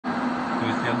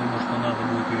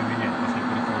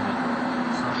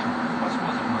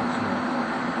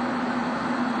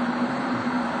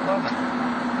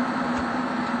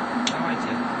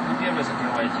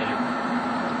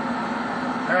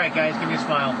right, guys, give me a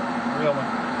smile. Real one.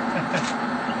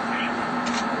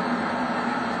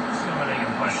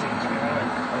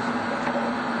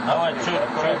 Давай, что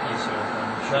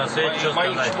да, что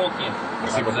Моих сказать? чмокни.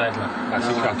 Обязательно.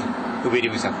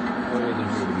 Увидимся.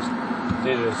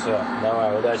 Ты же все.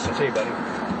 Давай, удачи.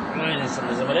 Вылезем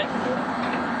на земле.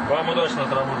 Вам удачно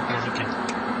отработать, мужики.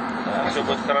 Все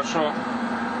будет хорошо,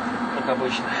 как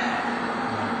обычно.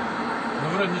 Ну,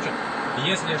 вроде ничего.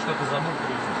 Если я что-то забыл,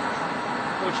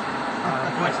 Почта.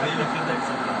 почта или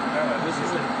федекса.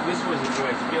 Вы свой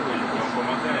закрываете первый, или вам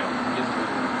помогаю, если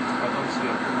потом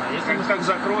сверху. Как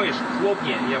закроешь,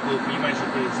 хлопни, я буду понимать, что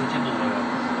ты затянул его.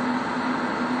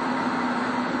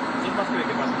 Тут постройки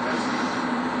посмотрим.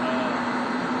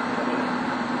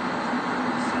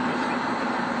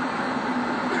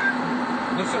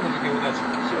 Ну все, мужики, удачи.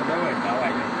 Все, давай.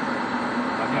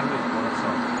 Показывай,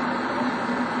 молодцом.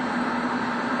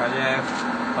 Калеев,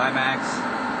 bye, Max.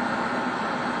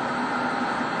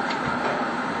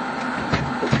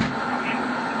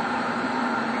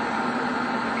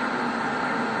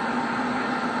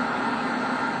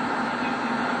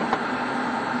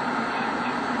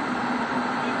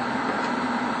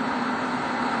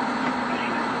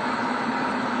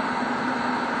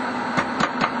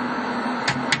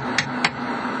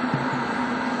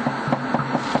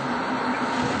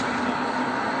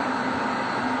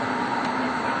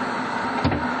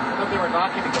 They were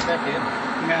knocking to get back in.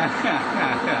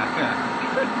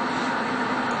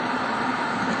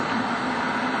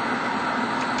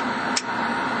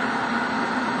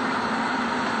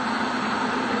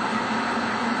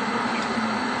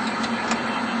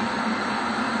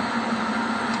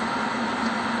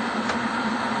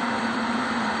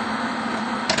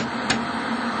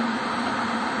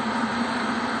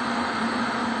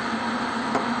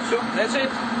 So, that's it.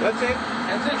 That's it.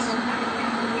 That's it.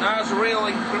 Now it's real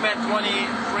increment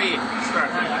 23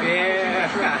 start. Yeah.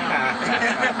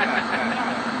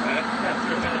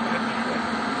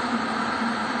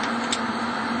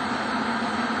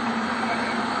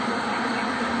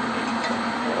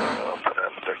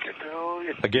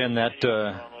 Again, that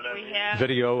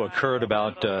video occurred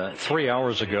about 3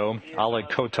 hours ago. Oleg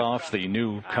Kotov, the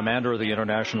new commander of the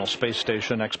International Space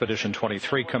Station, Expedition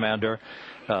 23 commander,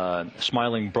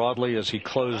 smiling broadly as he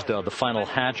closed the final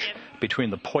hatch between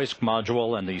the Poisk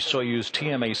module and the Soyuz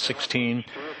TMA-16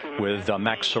 with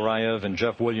Max Sarayev and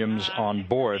Jeff Williams on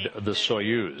board the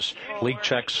Soyuz. Leak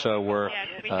checks were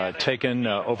taken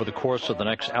over the course of the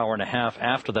next hour and a half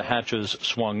after the hatches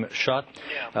swung shut.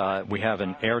 We have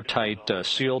an airtight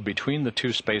seal between the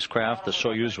two spacecraft. The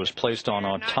Soyuz was placed on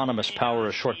autonomous power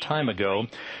a short time ago.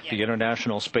 The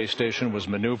International Space Station was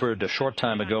maneuvered a short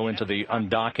time ago into the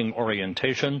undocking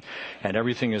orientation, and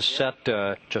everything is set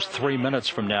just 3 minutes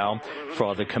from now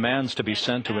for the commands to be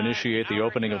sent to initiate the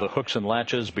opening of the hooks and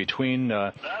latches between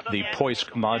the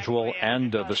Poisk module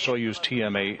and the Soyuz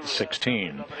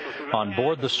TMA-16. On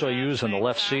board the Soyuz in the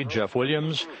left seat, Jeff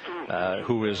Williams,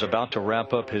 who is about to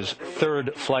wrap up his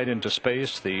third flight into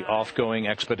space, the off-going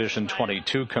Expedition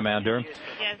 22 commander.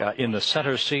 In the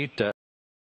center seat,